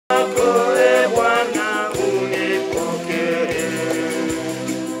Bwana unipokee,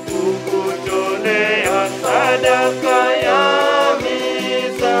 kukutolea sadaka ya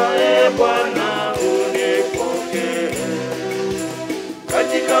misa. Bwana unipokee,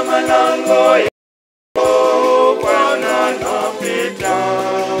 katika malango yako Bwana napita,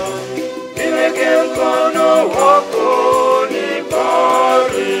 niweke mkono wako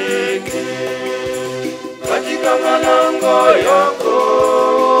nibariki. Katika malango yako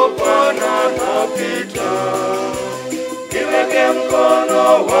Bwana napita, niweke mkono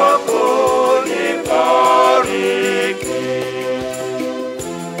wako nibariki.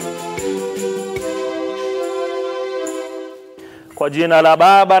 Kwa jina la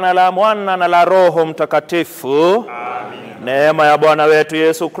Baba na la Mwana na la Roho Mtakatifu. Amen. Neema ya Bwana wetu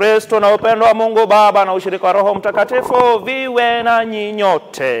Yesu Kristo na upendo wa Mungu Baba na ushirika wa Roho Mtakatifu viwe nanyi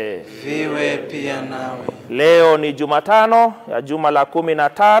nyote. Viwe pia nawe. Leo ni Jumatano ya juma la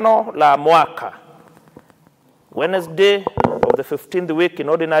 15 la mwaka. Wednesday of the 15th week in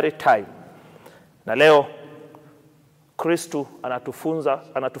ordinary time. Na leo Kristo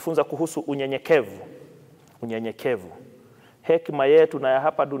anatufunza kuhusu unyenyekevu. Unyenyekevu. Hekima yetu na ya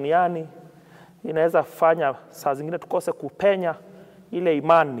hapa duniani inaweza fanya saa zingine tukose kupenya ile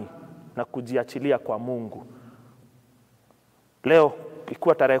imani na kujiachilia kwa Mungu. Leo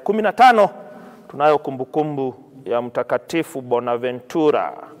ikiwa tarehe 15 tunayo kumbukumbu ya Mtakatifu Bonaventure.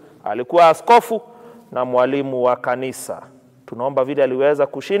 Alikuwa askofu na mwalimu wa kanisa. Tunaomba vile aliweza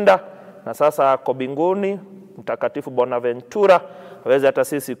kushinda na sasa ako mbinguni. Mtakatifu Bonaventure aweze hata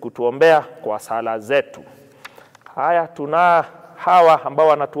sisi kutuombea kwa sala zetu. Haya, tuna hawa ambao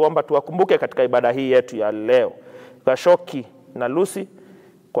wanatuomba tuwakumbuke katika ibada hii yetu ya leo. Gashoki na Lucy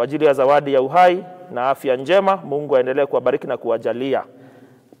kwa ajili ya zawadi ya uhai na afya njema. Mungu aendelee kuwabariki na kuwajalia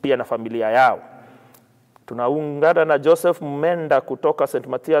pia na familia yao. Tunaungana na Joseph Mmenda kutoka St.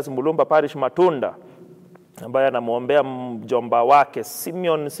 Matthias Mulumba Parish Matunda, ambaye anamuombea mjomba wake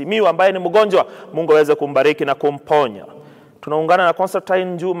Simeon Simiu ambaye ni mgonjwa. Mungu aweze kumbariki na kumponya. Tunaungana na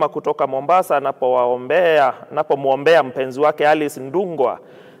Constantine Juma kutoka Mombasa anapomuombea mpenzi wake Alice Ndungwa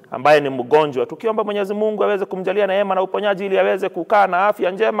ambaye ni mgonjwa. Tukiomba Mwenyezi Mungu aweze kumjalia neema na uponyaji ili aweze kukaa na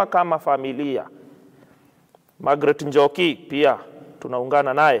afya njema kama familia. Margaret Njoki pia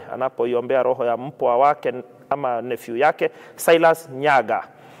tunaungana naye anapoiombea roho ya mpwa wake ama nephew yake Silas Nyaga,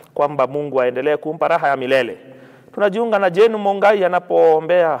 kwamba Mungu aendelee kumpa raha ya milele. Tunajiunga na Jenu Mongai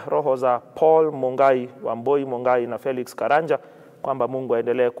anapoombea roho za Paul Mongai, Wamboi Mongai na Felix Karanja, kwamba Mungu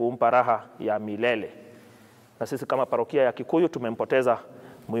aendelee kumpa raha ya milele. Na sisi kama parokia ya Kikuyu tumempoteza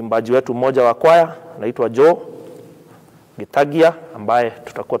mwimbaji wetu mmoja wa kwaya anaitwa Joe Gitagia, ambaye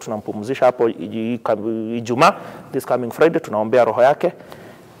tutakuwa tunampumzisha hapo Ijumaa, this coming Friday. Tunaombea roho yake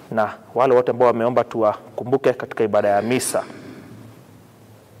na wale wote ambao wameomba tuwakumbuke katika ibada ya misa.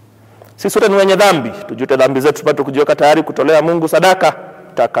 Sisi sote ni wenye dhambi, tujute dhambi zetu tupate kujiweka tayari kutolea Mungu sadaka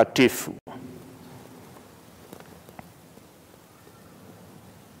takatifu.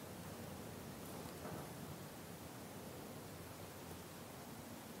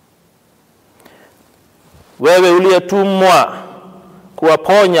 Wewe uliyetumwa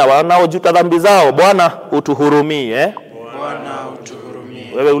kuwaponya wanaojuta dhambi zao, Bwana utuhurumie. Bwana utuhurumie.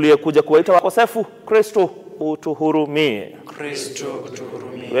 Wewe uliyekuja kuwaita wakosefu, Kristo utuhurumie. Kristo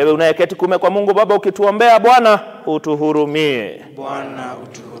utuhurumie. Wewe unayeketi kuume kwa Mungu Baba ukituombea, Bwana utuhurumie. Bwana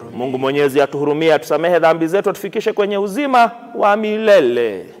utuhurumie. Mungu Mwenyezi atuhurumie, atusamehe dhambi zetu, atufikishe kwenye uzima wa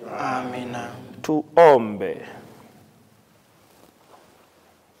milele. Amina. Tuombe.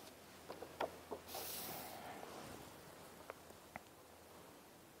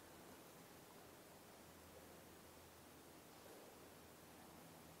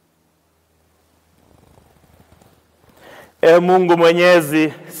 Mungu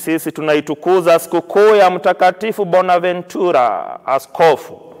Mwenyezi, sisi tunaitukuza sikukuu ya Mtakatifu Bonaventure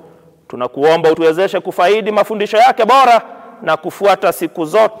askofu. Tunakuomba utuwezeshe kufaidi mafundisho yake bora na kufuata siku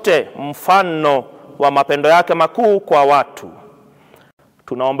zote mfano wa mapendo yake makuu kwa watu.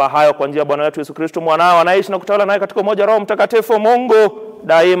 Tunaomba hayo kwa njia ya Bwana wetu Yesu Kristo mwanao anaishi na kutawala naye katika umoja Roho Mtakatifu Mungu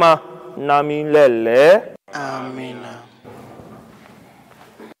daima na milele. Amina.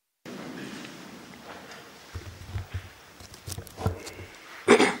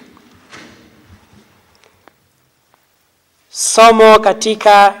 Somo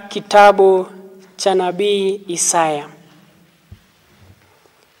katika kitabu cha nabii Isaya.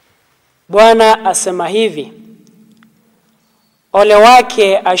 Bwana asema hivi: Ole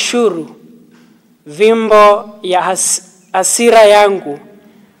wake Ashuru, vimbo ya hasira yangu,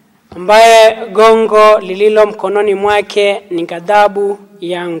 ambaye gongo lililo mkononi mwake ni ghadhabu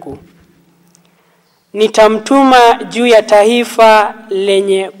yangu. Nitamtuma juu ya taifa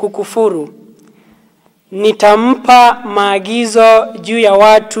lenye kukufuru. Nitampa maagizo juu ya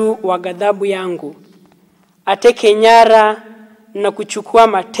watu wa ghadhabu yangu. Ateke nyara na kuchukua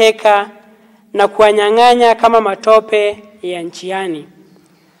mateka na kuwanyang'anya kama matope ya njiani.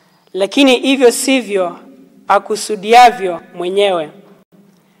 Lakini hivyo sivyo akusudiavyo mwenyewe,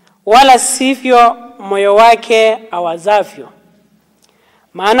 wala sivyo moyo wake awazavyo.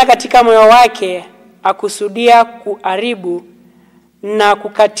 Maana katika moyo wake akusudia kuharibu na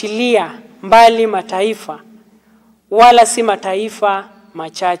kukatilia mbali mataifa, wala si mataifa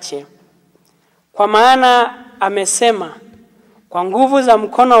machache. Kwa maana amesema, kwa nguvu za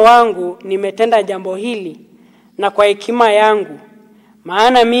mkono wangu nimetenda jambo hili, na kwa hekima yangu,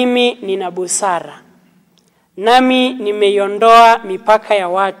 maana mimi nina busara. Nami nimeiondoa mipaka ya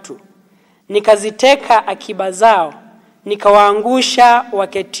watu, nikaziteka akiba zao, nikawaangusha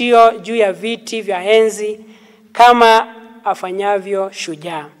waketio juu ya viti vya enzi kama afanyavyo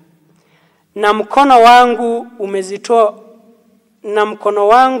shujaa. Na mkono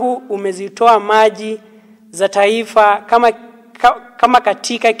wangu umezitoa maji za taifa kama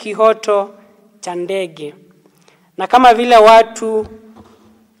katika kihoto cha ndege. Na kama vile watu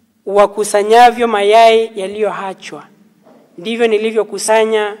wakusanyavyo mayai yaliyoachwa, ndivyo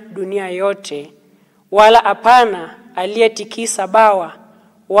nilivyokusanya dunia yote, wala hapana aliyetikisa bawa,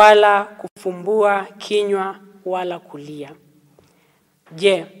 wala kufumbua kinywa, wala kulia.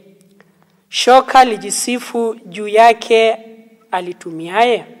 Je, shoka lijisifu juu yake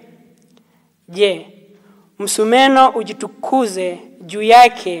alitumiaye? Je, msumeno ujitukuze juu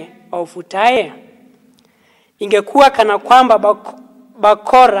yake aufutaye? Ingekuwa kana kwamba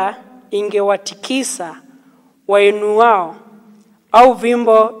bakora ingewatikisa wainuao, au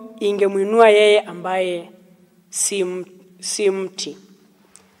vimbo ingemwinua yeye ambaye si mti.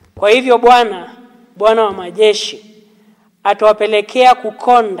 Kwa hivyo Bwana wa majeshi atawapelekea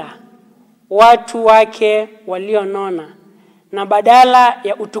kukonda watu wake walionona, na badala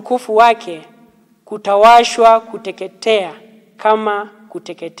ya utukufu wake kutawashwa kuteketea kama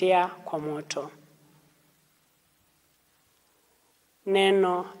kuteketea kwa moto.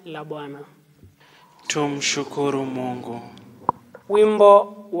 Neno la Bwana. Tumshukuru Mungu.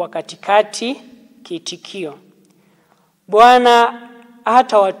 Wimbo wa katikati, kiitikio. Bwana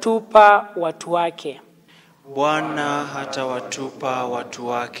hatawatupa watu wake. Bwana hatawatupa watu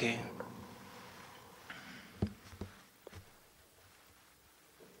wake.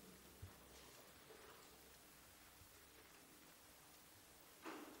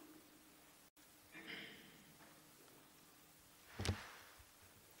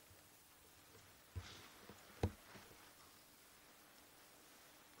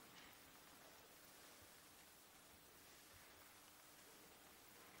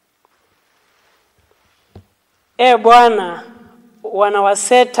 Bwana,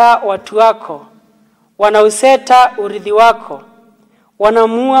 wanawaseta watu wako, wanauseta urithi wako,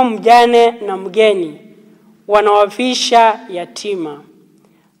 wanamua mjane na mgeni, wanawafisha yatima.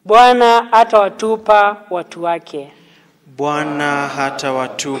 Bwana hatawatupa watu wake. Bwana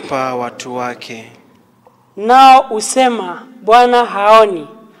hatawatupa watu wake. Nao usema, Bwana haoni,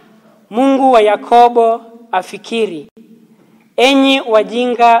 Mungu wa Yakobo afikiri. Enyi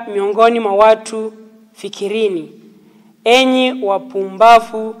wajinga miongoni mwa watu, fikirini. Enyi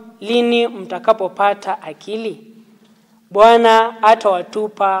wapumbavu, lini mtakapopata akili? Bwana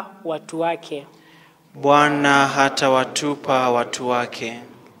hatawatupa watu wake. Bwana hatawatupa watu wake.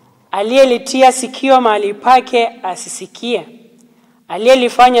 Aliyelitia sikio mahali pake asisikie,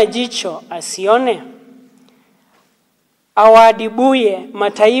 aliyelifanya jicho asione. Awaadibuye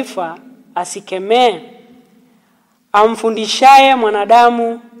mataifa asikemee, amfundishaye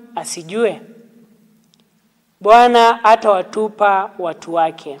mwanadamu asijue. Bwana hatawatupa watu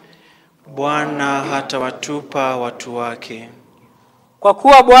wake. Bwana hatawatupa watu wake. Kwa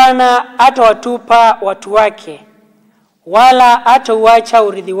kuwa Bwana hatawatupa watu wake, wala hatauacha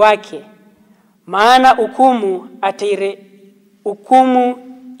urithi wake, maana hukumu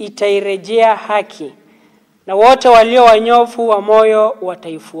itairejea haki, na wote walio wanyofu wa moyo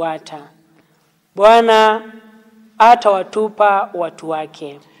wataifuata. Bwana hatawatupa watu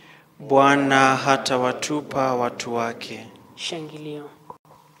wake. Bwana hatawatupa watu wake. Shangilio.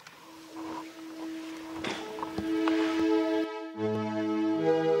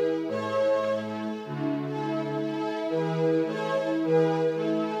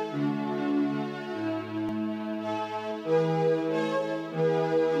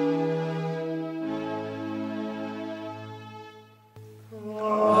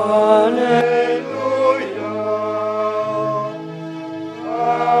 Hallelujah.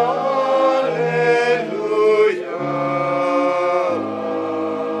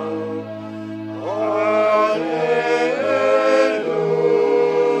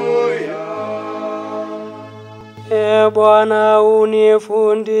 Bwana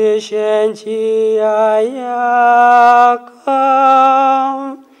unifundishe njia yako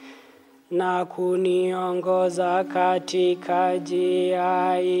na kuniongoza katika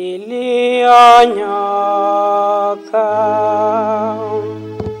njia iliyonyooka.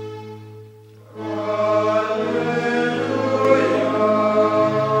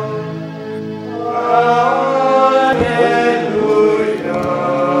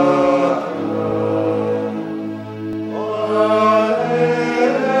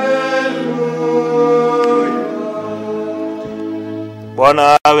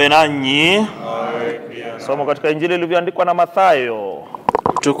 Bwana awe nanyi. Somo katika Injili ilivyoandikwa na Mathayo.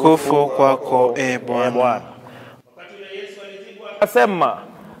 Utukufu kwako Bwana. Wakati Yesu alijibu akasema,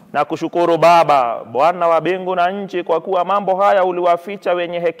 na kushukuru Baba, Bwana wa mbingu na nchi, kwa kuwa mambo haya uliwaficha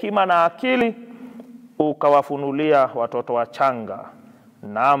wenye hekima na akili, ukawafunulia watoto wachanga.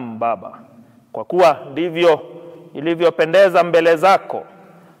 Naam Baba, kwa kuwa ndivyo ilivyopendeza mbele zako.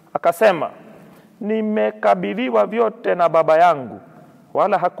 Akasema, nimekabidhiwa vyote na Baba yangu,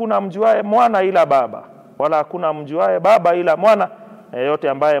 wala hakuna mjuae mwana ila Baba, wala hakuna mjuae Baba ila mwana, na yeyote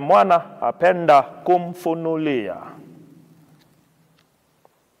ambaye mwana apenda kumfunulia.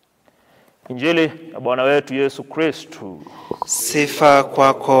 Injili ya Bwana wetu Yesu Kristo. Sifa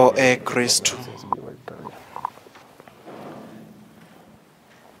kwako Kristo.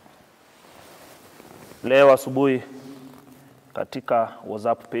 Leo asubuhi katika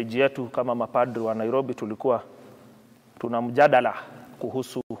WhatsApp page yetu kama mapadri wa Nairobi tulikuwa tuna mjadala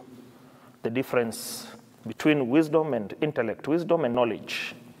kuhusu the difference between wisdom and intellect, wisdom and knowledge.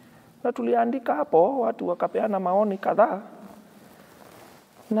 Na tuliandika hapo, watu wakapeana maoni kadhaa.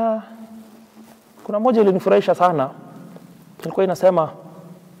 Na kuna moja ilinifurahisha sana. Ilikuwa inasema,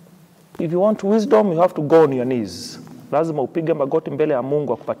 if you want wisdom you have to go on your knees. Lazima upige magoti mbele ya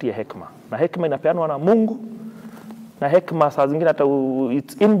Mungu akupatie hekima. Na hekima inapeanwa na Mungu. Na hekima saa zingine hata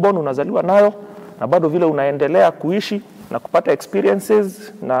it's inborn, unazaliwa nayo, na bado vile unaendelea kuishi na kupata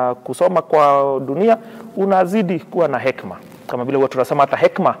experiences na kusoma kwa dunia, unazidi kuwa na hekima. Kama vile watu tunasema hata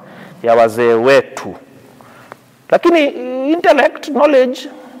hekima ya wazee wetu. Lakini intellect, knowledge,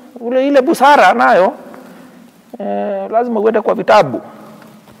 ile busara nayo lazima uende kwa vitabu.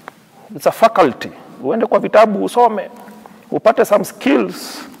 It's a faculty. Uende kwa vitabu usome, upate some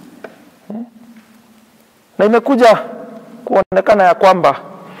skills. Na imekuja kuonekana ya kwamba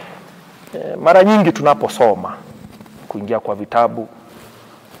mara nyingi tunaposoma, kuingia kwa vitabu,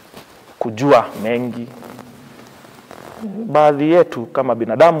 kujua mengi, baadhi yetu kama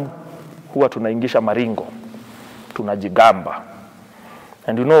binadamu huwa tunaingisha maringo, tunajigamba.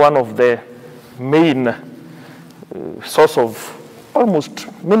 And you know, one of the main source of almost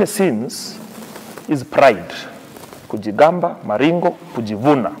many sins is pride. Kujigamba, maringo,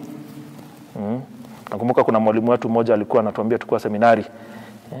 kujivuna. Nakumbuka kuna mwalimu wetu mmoja alikuwa anatuambia tukua seminari,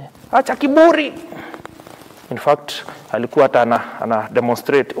 acha kiburi. In fact, alikuwa hata ana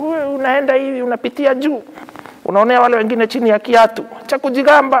demonstrate, unaenda hivi unapitia juu, unaonea wale wengine chini ya kiatu, acha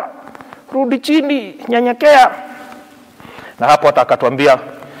kujigamba, rudi chini, nyenyekea. Na hapo hata akatuambia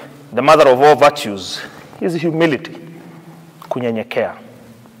the mother of all virtues is humility. Kunyenyekea.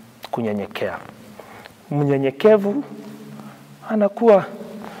 Kunyenyekea. Mnyenyekevu anakuwa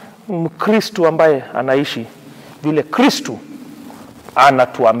Mkristo ambaye anaishi vile Kristo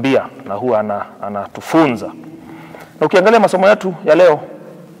anatuambia na huwa anatufunza. Na ukiangalia masomo yetu ya leo,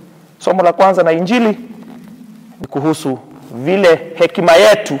 somo la kwanza na Injili ni kuhusu vile hekima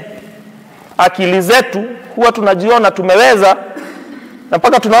yetu, akili zetu, huwa tunajiona tumeweza, na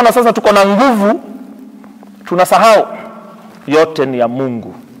mpaka tunaona sasa tuko na nguvu, tunasahau yote ni ya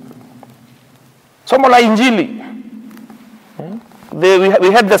Mungu. Somo la Injili,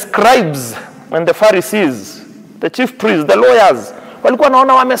 we had the scribes and the Pharisees, the chief priests, the lawyers. Walikuwa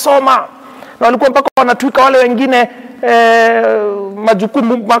naona wamesoma, na walikuwa mpaka wanatuika wale wengine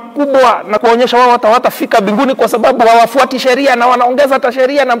majukumu makubwa, na kuonyesha wao watafika mbinguni kwa sababu hawafuati sheria, na wanaongeza hata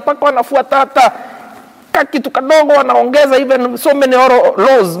sheria, na mpaka wanafuata hata kitu kadogo wanaongeza, even so many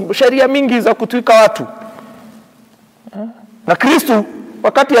laws, sheria mingi za kutuika watu. Na Kristo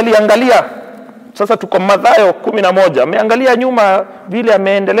wakati aliangalia, sasa tuko Mathayo 11, ameangalia nyuma vile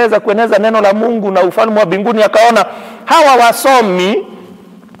ameendeleza kueneza neno la Mungu na ufalme wa mbinguni, akaona hawa wasomi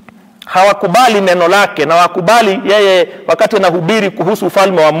hawakubali neno lake na wakubali yeye wakati anahubiri kuhusu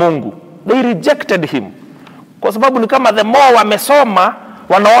ufalme wa Mungu. They rejected him. Kwa sababu ni kama the more wamesoma,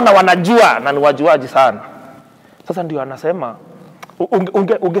 wanaona wanajua na ni wajuaji sana. Sasa ndio anasema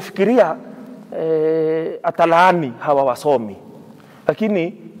ungefikiria atalaani hawa wasomi.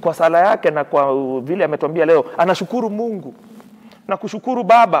 Lakini kwa sala yake na kwa vile ametuambia leo, anashukuru Mungu na kushukuru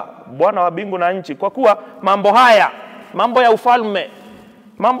Baba, Bwana wa mbingu na nchi, kwa kuwa mambo haya mambo ya ufalme,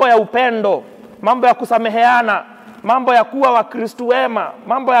 mambo ya upendo, mambo ya kusameheana, mambo ya kuwa Wakristo wema,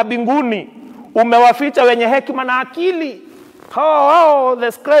 mambo ya mbinguni umewaficha wenye hekima na akili. Hao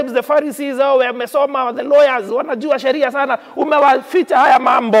the scribes, the Pharisees, hao wamesoma, the lawyers, wanajua sheria sana, umewaficha haya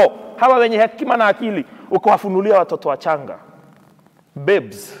mambo. Hawa wenye hekima na akili ukawafunulia watoto wachanga,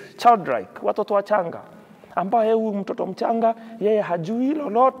 babes, childlike, watoto wachanga ambao huyu mtoto mchanga yeye hajui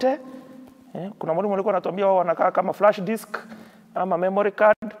lolote. Kuna mwalimu alikuwa anatuambia wao wanakaa kama flash disk ama memory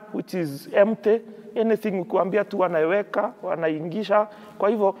card which is empty, anything ukiwaambia tu wanaiweka, wanaingisha. Kwa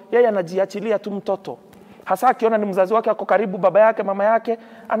hivyo yeye anajiachilia tu mtoto. Hasa akiona ni mzazi wake ako karibu, baba yake, mama yake,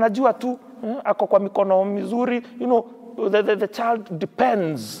 anajua tu ako kwa mikono mizuri. You know, the child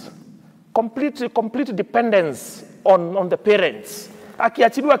depends, complete dependence on the parents.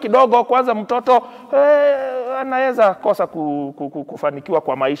 Akiachiliwa kidogo kwanza mtoto anaweza kosa kufanikiwa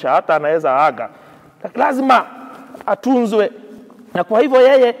kwa maisha, hata anaweza aga. Lazima atunzwe. Na kwa hivyo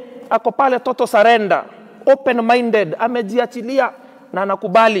yeye ako pale total surrender, open minded, amejiachilia na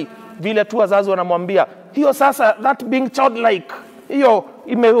anakubali vile tu wazazi wanamwambia. Hiyo sasa, that being childlike, hiyo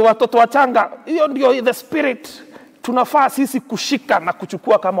watoto wachanga, hiyo ndio the spirit tunafaa sisi kushika na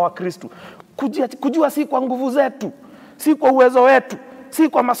kuchukua kama Wakristo. Kujua si kwa nguvu zetu, si kwa uwezo wetu, si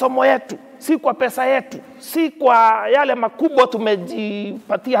kwa masomo yetu, si kwa pesa yetu, si kwa yale makubwa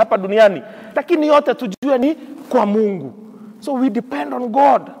tumejipatia hapa duniani, lakini yote tujue ni kwa Mungu. So we depend on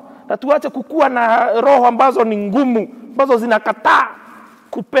God. Na tuache kukua na roho ambazo ni ngumu, ambazo zinakataa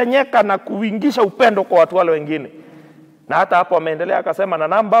kupenyeka na kuingisha upendo kwa watu wale wengine. Na hata hapo ameendelea akasema,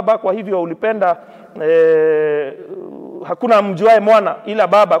 na Baba, kwa hivyo ulipenda hakuna mjuae mwana ila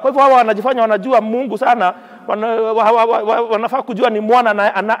Baba. Kwa hivyo hawa wanajifanya wanajua Mungu sana, wanafaa kujua ni mwana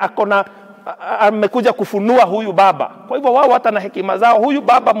na akona amekuja kufunua huyu Baba. Kwa hivyo wao hata na hekima zao, huyu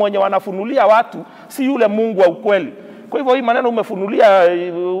Baba mwenye wanafunulia watu si yule Mungu wa ukweli. Kwa hivyo hii maneno umefunulia,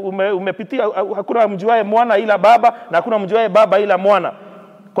 umepitia hakuna mjuae mwana ila Baba na hakuna mjuae Baba ila mwana.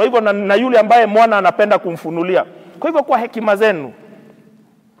 Kwa hivyo na yule ambaye mwana anapenda kumfunulia. Kwa hivyo kwa hekima zenu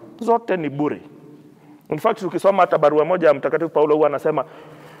zote ni bure. In fact tukisoma hata barua moja ya Mtakatifu Paulo huwa anasema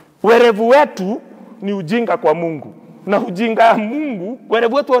werevu wetu ni ujinga kwa Mungu, na ujinga ya Mungu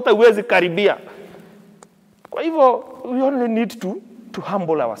werevu wetu hata uwezi karibia. Kwa hivyo we only need to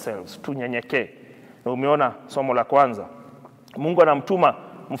humble ourselves, tunyenyekee. Na umeona somo la kwanza, Mungu anamtuma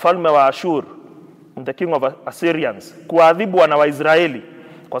mfalme wa Ashur, the king of Assyrians, kuadhibu wana wa Israeli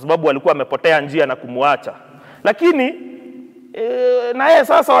kwa sababu walikuwa wamepotea njia na kumuacha. Lakini naye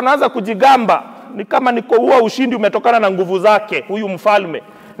sasa wanaanza kujigamba ni kama niko huo ushindi umetokana na nguvu zake huyu mfalme,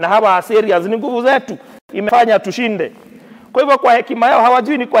 na hawa Assyrians ni nguvu zetu imefanya tushinde. Kwa hivyo kwa hekima yao,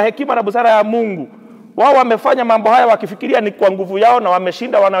 hawajui ni kwa hekima na busara ya Mungu. Wao wamefanya mambo haya wakifikiria ni kwa nguvu yao na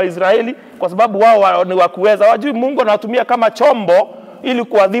wameshinda wana wa Israeli kwa sababu wao ni wakuweza. Hawajui Mungu anawatumia kama chombo ili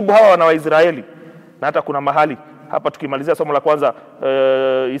kuadhibu hawa wana wa Israeli. Na hata kuna mahali hapa tukimalizia somo la kwanza,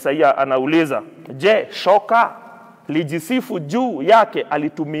 Isaia anauliza, je, shoka lijisifu juu yake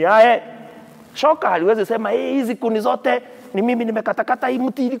alitumiae? Shoka haliwezi sema hizi kuni zote ni mimi nimekatakata, hii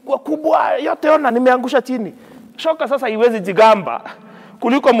mti ilikuwa kubwa yote ona nimeangusha chini. Shoka sasa haiwezi jigamba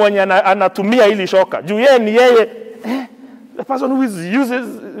kuliko mwenye anatumia hili shoka. Juu yeye ni yeye, the person who uses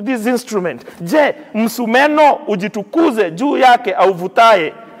this instrument. Je, msumeno ujitukuze juu yake au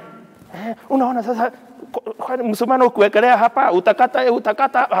vutaye? Unaona sasa msumeno kuwekelea hapa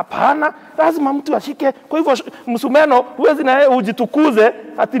utakata hapana, lazima mtu ashike. Kwa hivyo msumeno huwezi na yeye ujitukuze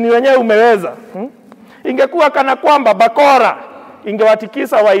ati ni wenyewe umeweza. Ingekuwa kana kwamba bakora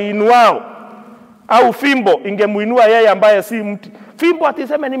ingewatikisa wainuao, au fimbo ingemuinua yeye ambaye si mti. Fimbo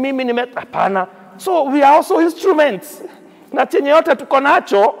atiseme ni mimi hapana. So we are also instruments. Na chenye yote tuko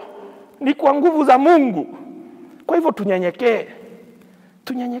nacho ni kwa nguvu za Mungu. Kwa hivyo tunyenyekee.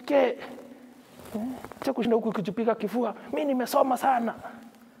 Tunyenyekee. Acha kushinda huku kujipiga kifua, mimi nimesoma sana.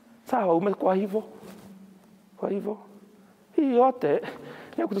 Sawa, umekuwa hivyo. Kwa hivyo hii yote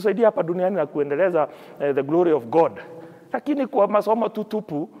ni kutusaidia hapa duniani na kuendeleza the glory of God. Lakini kwa masomo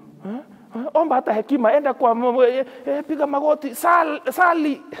tutupu, omba hata hekima, enda kwa piga magoti,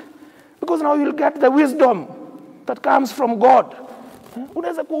 sali. Because now you'll get the wisdom that comes from God.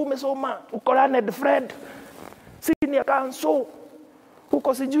 Unaweza kuwa umesoma, uko learned Fred, senior counsel,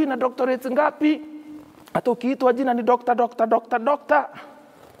 uko sijui na doctorate ngapi, hata ukiitwa jina ni doctor.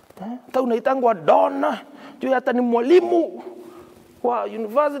 Hata unaitangwa dona, juu hata ni mwalimu wa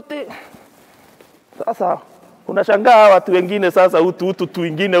university. Sasa unashangaa watu wengine sasa utu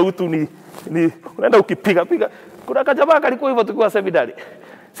wengine ni unaenda ukipiga. Kuna kajamaa kalikuwa hivyo tukiwa seminari.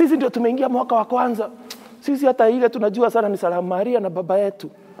 Sisi ndio tumeingia mwaka wa kwanza. Sisi hata ile tunajua sana ni Salamu Maria na baba yetu.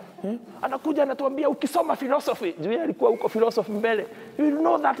 Anakuja anatuambia ukisoma philosophy, juu yeye alikuwa huko philosophy mbele, you will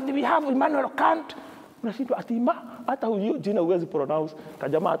know that we have Immanuel Kant. Unashindwa atima hata huyo jina huwezi pronounce,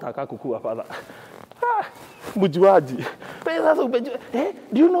 kajamaa atakaa kukua fadha. Mjuaji. Sasa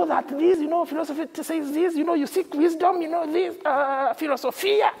do you know that this, you know, philosophy says this, you know, you seek wisdom, you know, this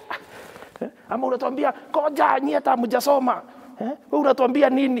philosophia. Ama unatuambia koja nyie hata mjasoma. Wewe unatuambia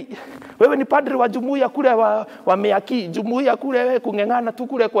nini? Wewe ni padri wa jumuiya kule wa Meaki, jumuiya kule wewe kungengana tu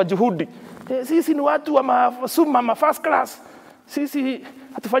kule kwa juhudi. Sisi ni watu wa masuma first class. Sisi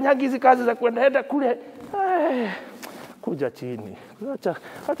hatufanyagi hizi kazi za kuenda kule. Kuja chini.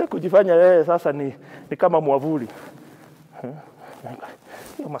 Acha kujifanya wewe sasa ni kama mwavuli.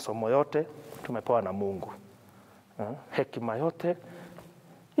 Hiyo masomo yote tumepewa na Mungu. Hekima yote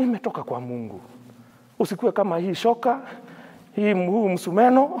imetoka kwa Mungu. Usikue kama hii shoka, hii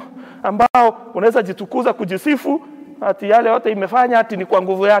msumeno ambao unaweza jitukuza kujisifu ati yale yote imefanya ati ni kwa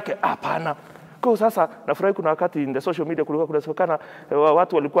nguvu yake. Hapana. Kwa sasa nafurahi kuna wakati in the social media kulikuwa kunasemekana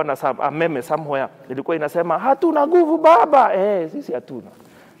watu walikuwa na meme somewhere ilikuwa inasema hatuna nguvu baba. Sisi hatuna.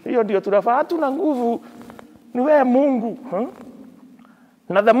 Hiyo ndio tunafaa, hatuna nguvu. Ni wewe Mungu.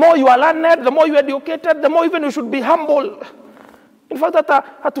 Na the more you are learned, the more you are educated, the more even you should be humble. In fact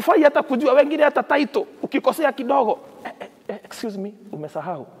hatufai hata kujua wengine hata title ukikosea kidogo. Excuse me,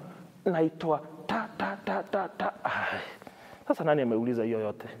 umesahau. Naitwa ta. Sasa nani ameuliza hiyo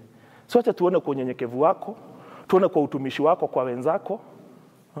yote? So acha tuone kwa unyenyekevu wako, tuone kwa utumishi wako kwa wenzako.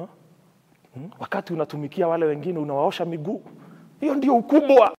 Wakati unatumikia wale wengine unawaosha miguu. Hiyo ndio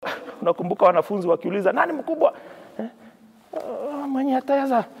ukubwa. Unakumbuka wanafunzi wakiuliza nani mkubwa? Mwenye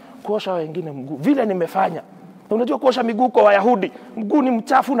ataweza kuosha wengine mguu. Vile nimefanya. Unajua kuosha miguu kwa Wayahudi, mguu ni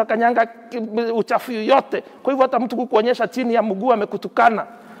mchafu na kanyanga uchafu yote. Kwa hivyo hata mtu kukuonyesha chini ya mguu amekutukana.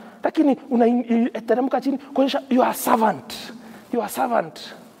 Lakini unateremka chini kuonyesha you are servant. You are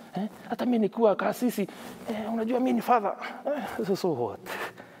servant. Hata mimi nikiwa kasisi, unajua mimi ni father. So what?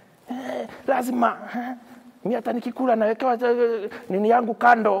 Lazima mimi hata nikikula nawekewa nini yangu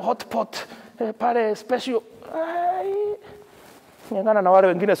kando, hot pot pale special. Nyangana na wale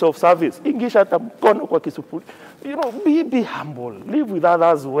wengine self service. Ingisha hata mkono kwa kisufuri. You know, be humble. Live with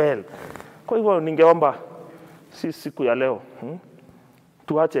others well. Kwa hivyo ningeomba siku ya leo,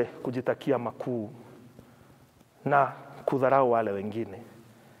 tuache kujitakia makuu na kudharau wale wengine.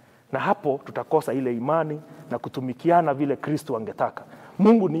 Na hapo tutakosa ile imani na kutumikiana vile Kristo angetaka.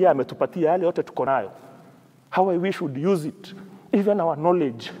 Mungu ni yeye ametupatia yale yote tuko nayo. How we should use it. Even our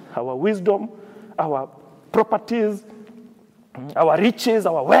knowledge, our wisdom, our properties, our riches,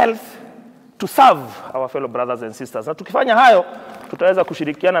 our wealth, to serve our fellow brothers and sisters. Na tukifanya hayo, tutaweza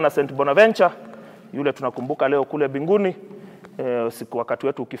kushirikiana na St. Bonaventure, yule tunakumbuka leo kule mbinguni, siku wakati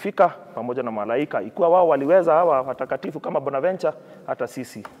wetu ukifika, pamoja na malaika. Ikiwa wao waliweza hawa watakatifu kama Bonaventure, hata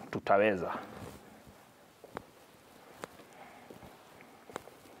sisi tutaweza.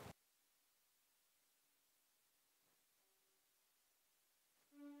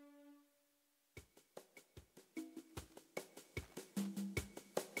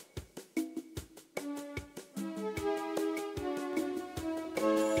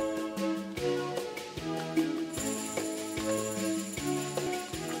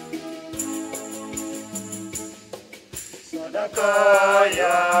 Sadaka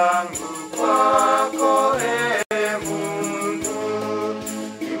yangu kwako Mungu,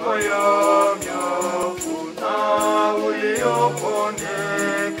 ni moyo mnyofu na uliopondeka.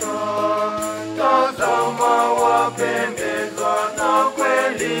 Tazama wapendezwa na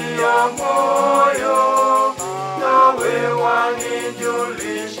kweli ya moyo, nawe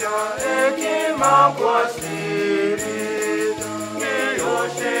wanijulisha hekima kwa siri.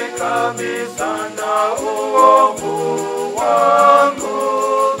 Nioshe kabisa na uovu wangu,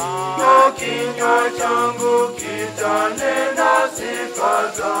 na kinywa changu kitanena sifa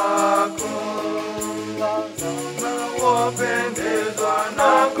zako. Wapendezwa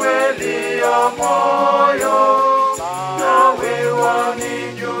na kweli ya moyo, nawe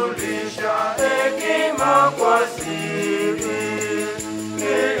wanijulisha hekima kwa siri.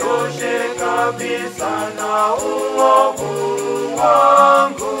 Nioshe kabisa na uovu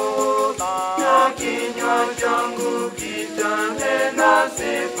wangu, na kinywa changu kitanena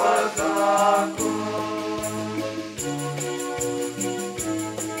sifa zako.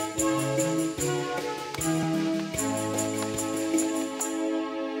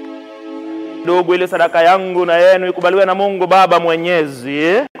 Ndugu, ile sadaka yangu na yenu ikubaliwe na Mungu Baba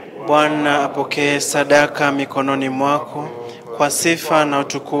Mwenyezi. Bwana apokee sadaka mikononi mwako kwa sifa na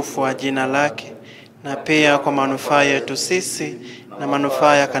utukufu wa jina lake, na pia kwa manufaa yetu sisi na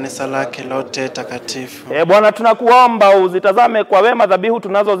manufaa ya kanisa lake lote takatifu. Bwana, tunakuomba uzitazame kwa wema dhabihu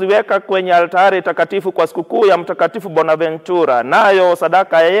tunazoziweka kwenye altari takatifu kwa sikukuu ya Mtakatifu Bonaventura, nayo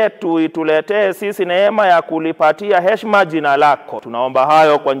sadaka yetu ituletee sisi neema ya kulipatia heshima jina lako. Tunaomba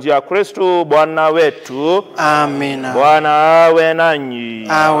hayo kwa njia ya Kristo Bwana wetu. Amina. Bwana awe nanyi.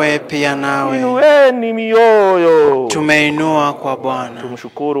 Awe pia nawe. Inueni mioyo. Tumeinua kwa Bwana.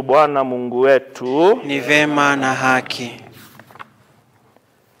 Tumshukuru Bwana Mungu wetu. Ni vema na haki.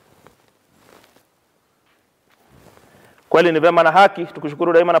 Kweli ni vema na haki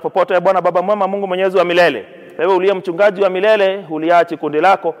tukushukuru daima na popote. Bwana Baba mwema, Mungu mwenyezi wa milele, wewe uliye mchungaji wa milele, uliachi kundi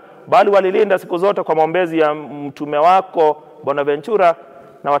lako bali walilinda siku zote kwa maombezi ya mtume wako Bonaventure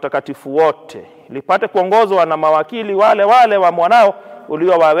na watakatifu wote, lipate kuongozwa na mawakili wale wa mwanao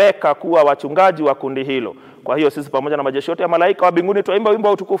uliowaweka kuwa wachungaji wa kundi hilo. Kwa hiyo sisi pamoja na majeshi yote ya malaika wa mbinguni tuimba wimbo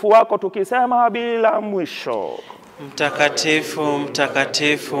wa utukufu wako tukisema bila mwisho: Mtakatifu,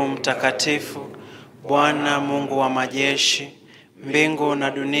 mtakatifu, mtakatifu, Bwana Mungu wa majeshi, mbingu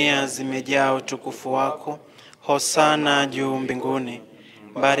na dunia zimejaa utukufu wako. Hosana juu mbinguni.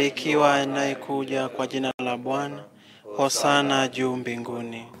 Barikiwa anayekuja kwa jina la Bwana. Hosana juu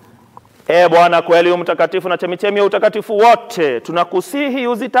mbinguni. Bwana, kweli mtakatifu na chemichemi ya utakatifu wote, tunakusihi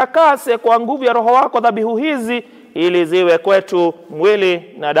uzitakase kwa nguvu ya Roho wako dhabihu hizi, ili ziwe kwetu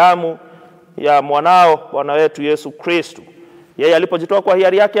mwili na damu ya mwanao Bwana wetu Yesu Kristo. Yeye alipojitoa kwa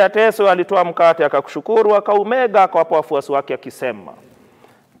hiari yake ateso, alitoa mkate akakushukuru, akaumega, akawapa wafuasi wake akisema: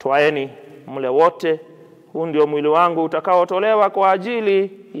 twaeni mle wote, huu ndio mwili wangu utakaotolewa kwa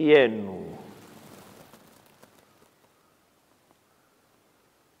ajili yenu.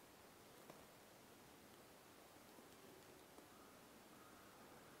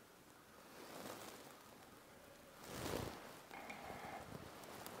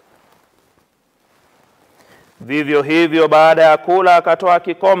 Vivyo hivyo baada ya kula akatoa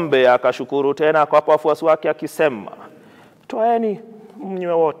kikombe, akashukuru tena, akawapa wafuasi wake akisema: twaeni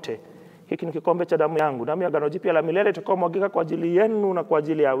mnywe wote, hiki ni kikombe cha damu yangu, damu ya agano jipya la milele itakayomwagika kwa ajili yenu na kwa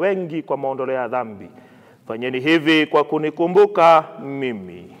ajili ya wengi kwa maondoleo ya dhambi. Fanyeni hivi kwa kunikumbuka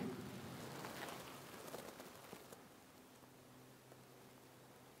mimi.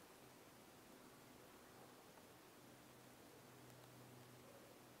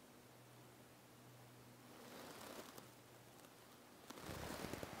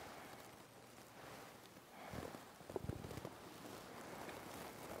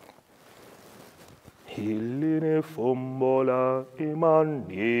 Hili ni fumbo la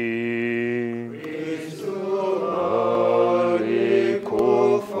imani. Kristo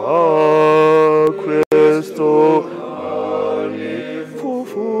alikufa, Kristo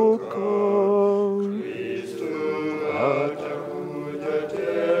alifufuka, Kristo atakuja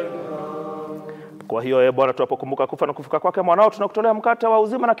tena. Kwa hiyo Bwana, tunapokumbuka kufa na kufufuka kwake mwanao, tunakutolea mkate wa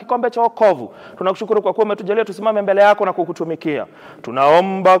uzima na kikombe cha wokovu. Tunakushukuru kwa kuwa umetujalia tusimame mbele yako na kukutumikia.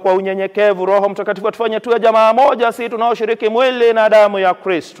 Tunaomba kwa unyenyekevu Roho Mtakatifu atufanye tuwe jamaa moja, si tunaoshiriki mwili na damu ya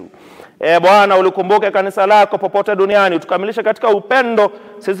Kristo. Bwana, ulikumbuke kanisa lako popote duniani, utukamilishe katika upendo,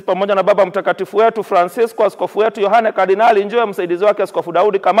 sisi pamoja na Baba Mtakatifu wetu Francisco, askofu wetu Yohane Kardinali Njoe, msaidizi wake Askofu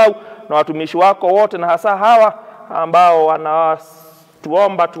Daudi Kamau, na watumishi wako wote, na hasa hawa ambao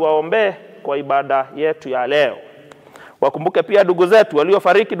wanatuomba tuwaombee kwa ibada yetu ya leo. Wakumbuke pia ndugu zetu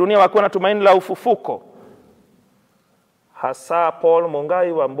waliofariki dunia wakiwa na tumaini la ufufuko, hasa Paul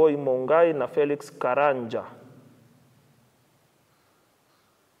Mungai, Wamboi Mungai na Felix Karanja,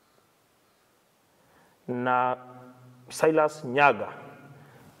 na Silas Nyaga,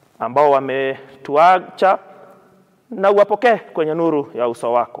 ambao wametuacha, na uwapokee kwenye nuru ya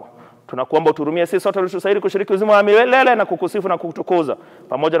uso wako. Tunakuomba uturumie sisi sote tuliostahili kushiriki uzima wa milele na kukusifu na kukutukuza,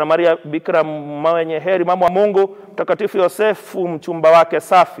 pamoja na Maria Bikira mwenye heri, mama wa Mungu, Mtakatifu Yosefu mchumba wake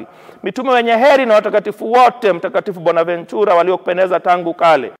safi, mitume wenye heri na watakatifu wote, Mtakatifu Bonaventure waliokupendeza tangu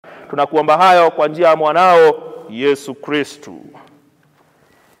kale. Tunakuomba hayo kwa njia ya mwanao Yesu Kristo.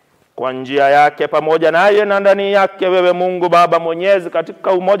 Kwa njia yake, pamoja naye na ndani yake, wewe Mungu Baba Mwenyezi,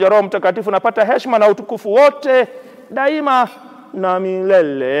 katika umoja Roho Mtakatifu, napata heshima na utukufu wote daima na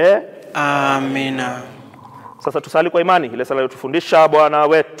milele. Amina. Sasa tusali kwa imani ile sala iliyotufundisha Bwana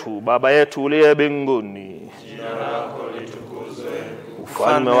wetu: Baba yetu uliye mbinguni, jina lako litukuzwe,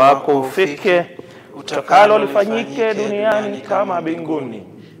 ufalme wako ufike, utakalo lifanyike duniani kama mbinguni.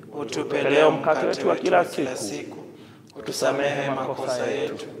 Utupe leo mkate wetu wa kila siku. Utusamehe makosa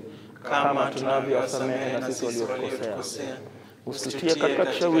yetu kama tunavyowasamehe na sisi waliotukosea. Usitutie katika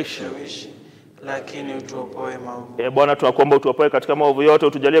kishawishi, lakini utuopoe maovu. Bwana, tunakuomba utuopoe katika maovu yote,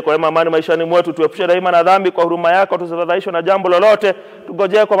 utujalie kwa amani maishani mwetu, tuepushe daima na dhambi, kwa huruma yako tusifadhaishwe na jambo lolote,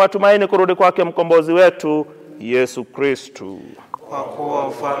 tungojee kwa matumaini kurudi kwake mkombozi wetu Yesu Kristo. kwa kuwa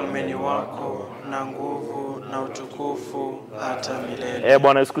ufalme ni wako na nguvu na utukufu hata milele.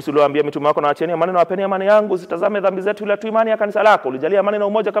 Bwana Yesu Kristo uliwaambia mitume wako, na waacheni amani na wapeni amani yangu, zitazame dhambi zetu ila tu imani ya kanisa lako. Ulijalia amani na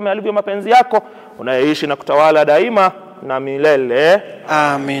umoja kama yalivyo mapenzi yako, unayeishi na kutawala daima na milele.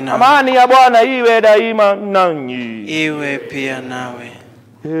 Amina. Amani ya Bwana iwe daima nanyi. Iwe pia nawe.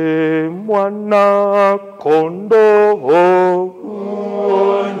 Mwana kondoo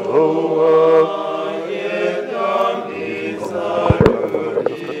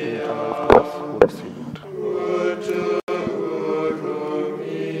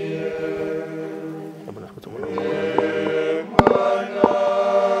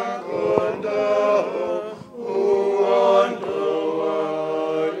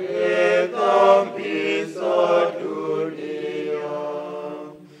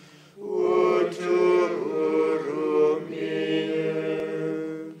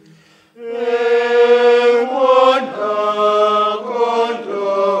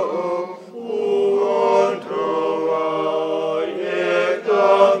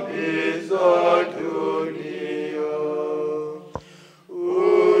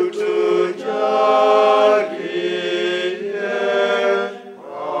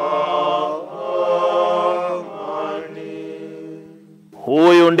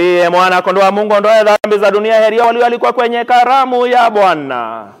Mwana kondoo wa Mungu ondoe dhambi za dunia. Heri walio walikuwa kwenye karamu ya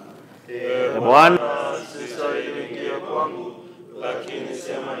Bwana. Bwana, sistahili ingia kwangu, lakini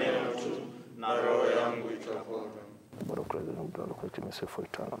sema neno tu na roho yangu itapona.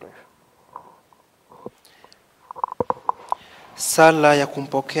 Sala ya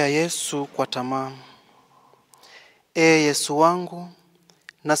kumpokea Yesu kwa tamaa. Yesu wangu,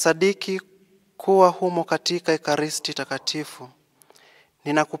 nasadiki kuwa humo katika Ekaristi takatifu.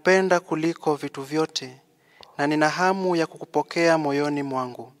 Ninakupenda kuliko vitu vyote, na nina hamu ya kukupokea moyoni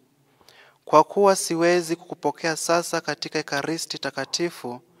mwangu. Kwa kuwa siwezi kukupokea sasa katika Ekaristi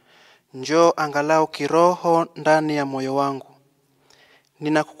takatifu, njoo angalau kiroho ndani ya moyo wangu.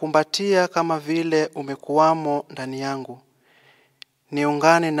 Ninakukumbatia kama vile umekuwamo ndani yangu.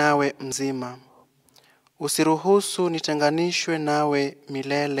 Niungane nawe mzima. Usiruhusu nitenganishwe nawe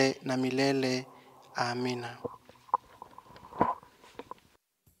milele na milele. Amina.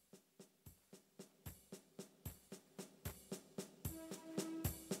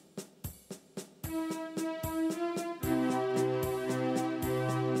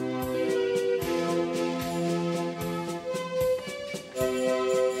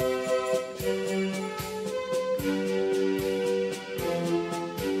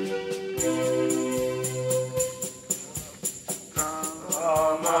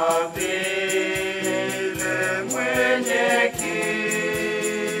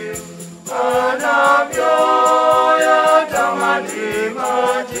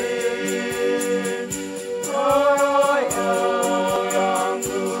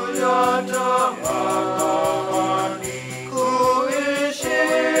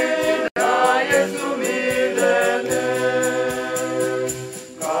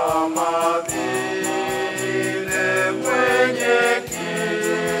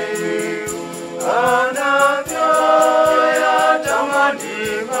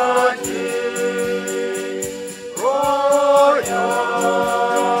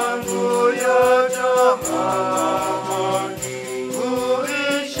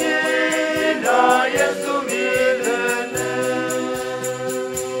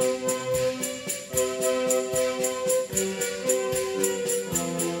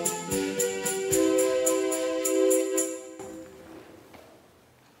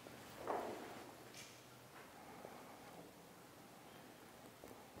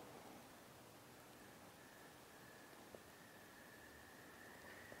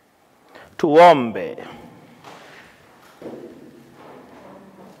 Tuombe.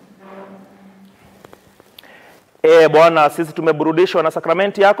 Bwana, sisi tumeburudishwa na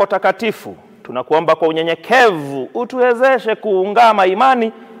sakramenti yako takatifu. Tunakuomba kwa unyenyekevu utuwezeshe kuungama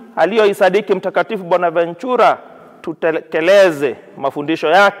imani aliyoisadiki Mtakatifu Bonaventure, tutekeleze mafundisho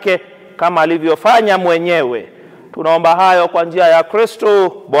yake kama alivyofanya mwenyewe. Tunaomba hayo kwa njia ya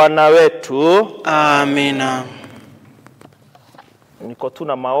Kristo Bwana wetu. Amina. Niko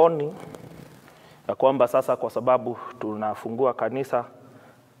tuna maoni ya kwamba sasa kwa sababu tunafungua kanisa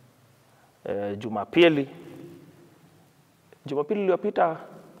Jumapili iliyopita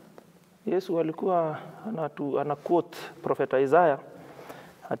Yesu alikuwa ana quote Prophet Isaiah,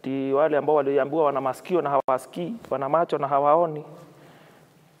 ati wale ambao waliambiwa wana masikio na hawasikii, wana macho na hawaoni.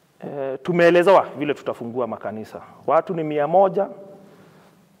 Tumeelezewa vile tutafungua makanisa. Watu ni 100,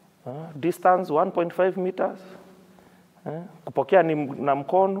 distance 1.5 meters. Kupokea ni na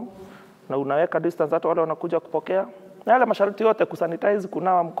mkono, na unaweka distance hata wale wanakuja kupokea. Na yale masharti yote, kusanitize,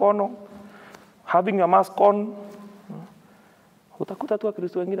 kunawa mkono, having your mask on. Utakuta tu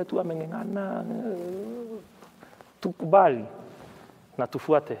Wakristo wengine tu wameng'ang'ana. Tukubali na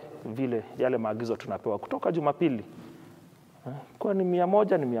tufuate vile yale maagizo tunapewa kutoka Jumapili. Kwa ni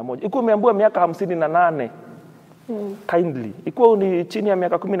 100 ni 100. Iko umeambiwa miaka 58, kindly. Iko ni chini ya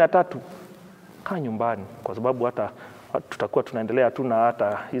miaka 13, kaa nyumbani, kwa sababu hata tutakuwa tunaendelea tu na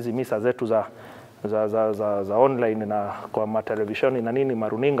hata hizi misa zetu za online na kwa matelevisheni na nini,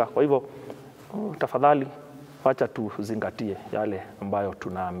 maruninga. Kwa hivyo tafadhali wacha tuzingatie yale ambayo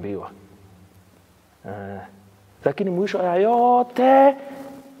tunaambiwa. Lakini mwisho ya yote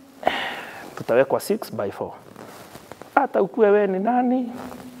tutawekwa 6x4. Hata ukue wewe ni nani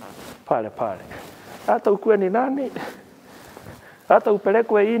pale pale, hata ukue ni nani, hata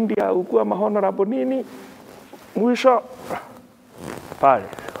upelekwe India ukue mahonorable nini, mwisho pale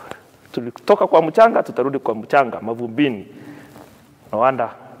tulitoka kwa mchanga tutarudi kwa mchanga, mavumbini. No wonder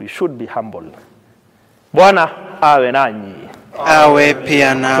we should be humble. Bwana awe nanyi, awe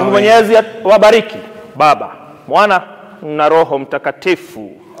pia nawe. Mungu Mwenyezi wabariki, Baba, Mwana na Roho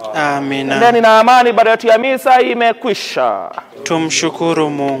Mtakatifu. Amina. Ndeni na amani. Baada ya misa imekwisha. Tumshukuru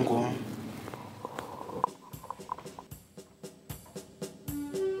Mungu.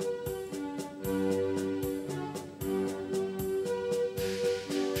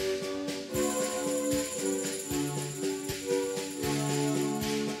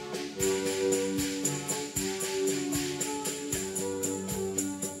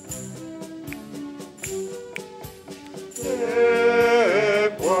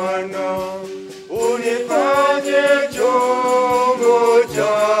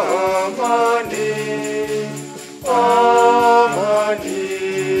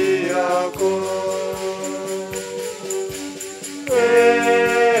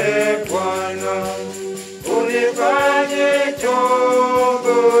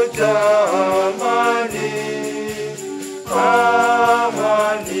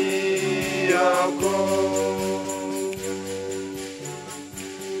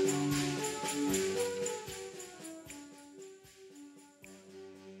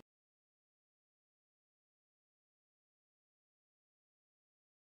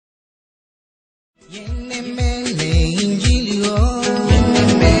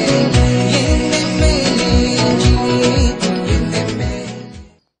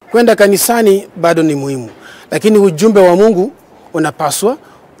 Kwenda kanisani bado ni muhimu, lakini ujumbe wa Mungu unapaswa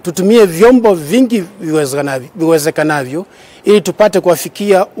tutumie vyombo vingi viwezekanavyo ili tupate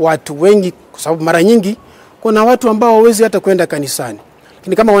kuwafikia watu wengi, kwa sababu mara nyingi kuna watu ambao hawezi hata kwenda kanisani.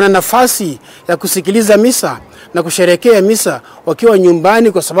 Lakini kama wana nafasi ya kusikiliza misa na kusherehekea misa wakiwa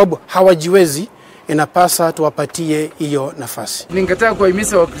nyumbani kwa sababu hawajiwezi, inapasa tuwapatie hiyo nafasi. Ningetaka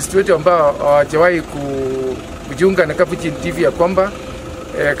kuhimiza Wakristo wetu ambao hawajawahi kujiunga na Capuchin TV ya kwamba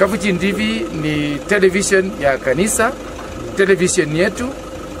Capuchin TV ni television ya kanisa, television yetu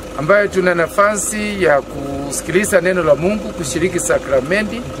ambayo tuna nafasi ya kusikiliza neno la Mungu, kushiriki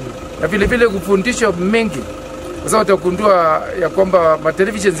sakramenti na vile vile kufundisha mengi. Kwa sababu utagundua ya kwamba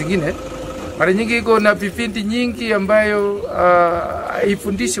matelevision zingine mara nyingi iko na vipindi nyingi ambayo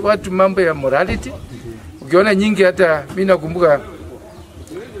haifundishi watu mambo ya morality. Ukiona nyingi, hata mimi nakumbuka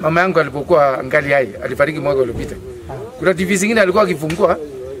mama yangu alipokuwa angali hai, alifariki mwaka uliopita. Kuna TV zingine alikuwa akifungua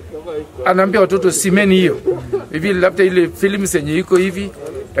anaambia watoto simeni hiyo. Hivi labda ile film zenye iko hivi,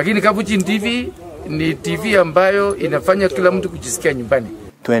 lakini Capuchin TV ni TV ambayo inafanya kila mtu kujisikia nyumbani.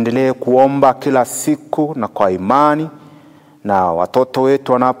 Tuendelee kuomba kila siku na kwa imani, na watoto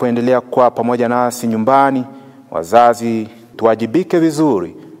wetu wanapoendelea kuwa pamoja nasi nyumbani, wazazi tuwajibike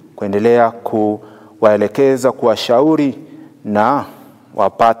vizuri kuendelea kuwaelekeza, kuwashauri na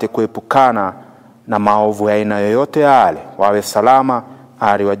wapate kuepukana na maovu ya aina yoyote yale, wawe salama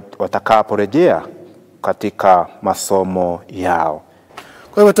hadi watakaporejea katika masomo yao.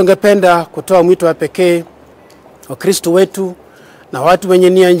 Kwa hivyo tungependa kutoa mwito wa pekee wa Kristo wetu na watu wenye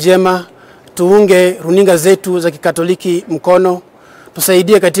nia njema, tuunge runinga zetu za Kikatoliki mkono,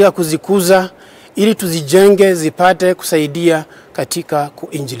 tusaidie katika kuzikuza ili tuzijenge zipate kusaidia katika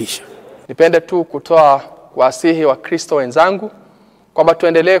kuinjilisha. Nipende tu kutoa wasihi wa Kristo wenzangu kwamba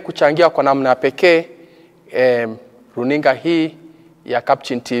tuendelee kuchangia kwa namna pekee runinga hii ya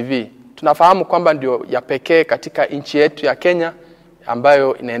Capuchin TV. Tunafahamu kwamba ndio ya pekee katika nchi yetu ya Kenya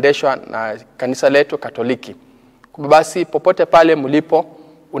ambayo inaendeshwa na kanisa letu Katoliki. Kwa basi popote pale mlipo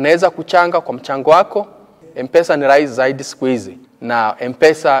unaweza kuchanga kwa mchango wako. M-Pesa ni rahisi zaidi siku hizi na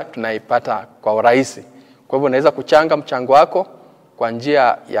M-Pesa tunaipata kwa urahisi. Kwa hivyo unaweza kuchanga mchango wako kwa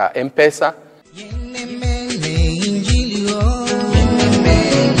njia ya M-Pesa. Injili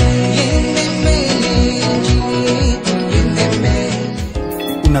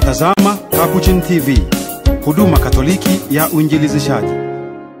Unatazama Capuchin TV, huduma Katoliki ya uinjilishaji.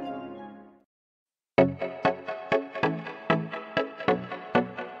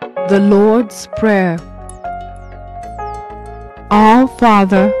 The Lord's Prayer. Our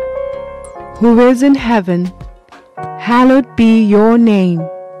Father, who is in heaven, hallowed be your name.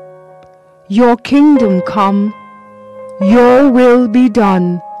 Your kingdom come, your will be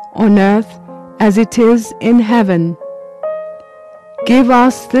done on earth as it is in heaven. Give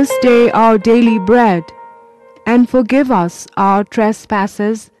us this day our daily bread, and forgive us our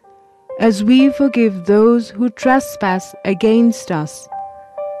trespasses, as we forgive those who trespass against us.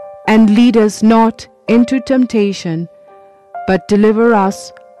 And lead us not into temptation, but deliver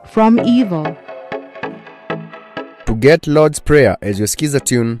us from evil. To get Lord's Prayer as your Skiza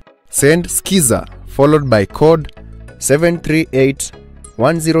tune, send Skiza followed by code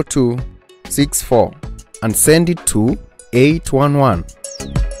 738-102-64 and send it to 811.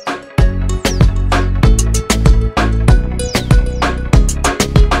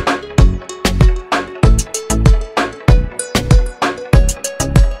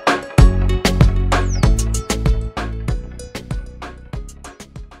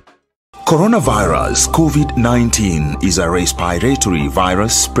 Coronavirus COVID-19 is a respiratory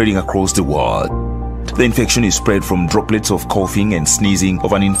virus spreading across the world. The infection is spread from droplets of coughing and sneezing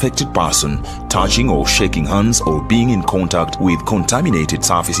of an infected person, touching or shaking hands, or being in contact with contaminated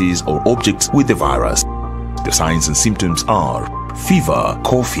surfaces or objects with the virus. The signs and symptoms are fever,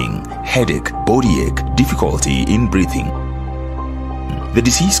 coughing, headache, body ache, difficulty in breathing. The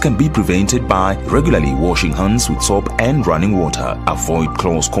disease can be prevented by regularly washing hands with soap and running water. Avoid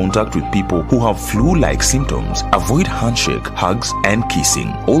close contact with people who have flu-like symptoms. Avoid handshake, hugs, and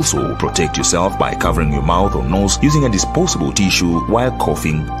kissing. Also, protect yourself by covering your mouth or nose using a disposable tissue while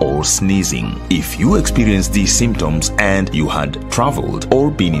coughing or sneezing. If you experience these symptoms and you had traveled or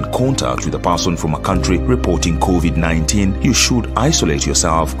been in contact with a person from a country reporting COVID-19, you should isolate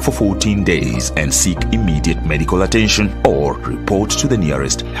yourself for 14 days and seek immediate medical attention or report to the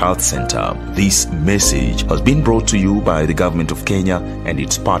nearest health center. This message has been brought to you by the government of Kenya and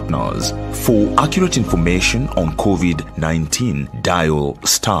its partners. For accurate information on COVID-19, dial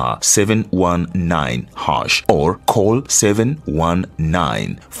 *719# or call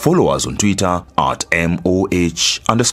 719. Follow us on Twitter @MOH_.